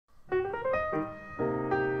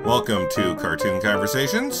Welcome to Cartoon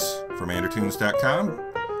Conversations from Andertoons.com.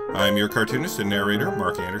 I'm your cartoonist and narrator,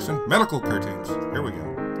 Mark Anderson. Medical cartoons. Here we go.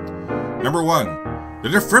 Number 1. The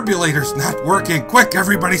defibrillator's not working. Quick,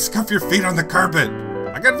 everybody, scuff your feet on the carpet.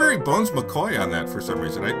 I got very Bones McCoy on that for some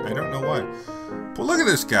reason. I don't know why. But look at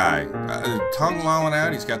this guy. Tongue lolling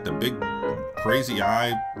out. He's got the big crazy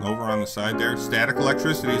eye over on the side there. Static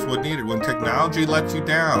electricity is what needed when technology lets you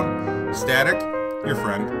down. Static, your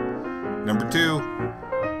friend. Number 2.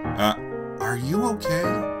 Are you okay?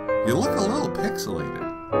 You look a little pixelated.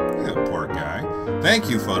 Yeah, poor guy. Thank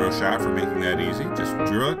you, Photoshop, for making that easy. Just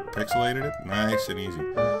drew it, pixelated it, nice and easy.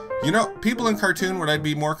 You know, people in cartoon, what I'd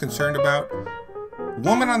be more concerned about,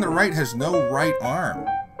 woman on the right has no right arm.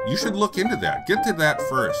 You should look into that. Get to that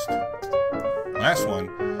first. Last one.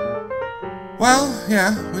 Well,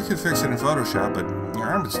 yeah, we could fix it in Photoshop, but your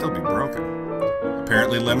arm would still be broken.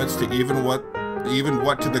 Apparently limits to even what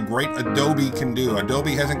to the great Adobe can do.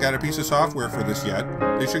 Adobe hasn't got a piece of software for this yet.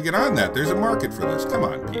 They should get on that. There's a market for this. Come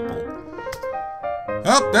on, people.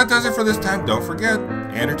 Oh, that does it for this time. Don't forget,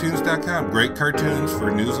 Andertoons.com. Great cartoons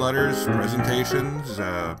for newsletters, presentations,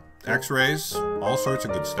 x-rays, all sorts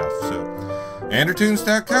of good stuff. So,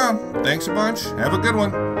 Andertoons.com. Thanks a bunch. Have a good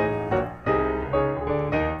one.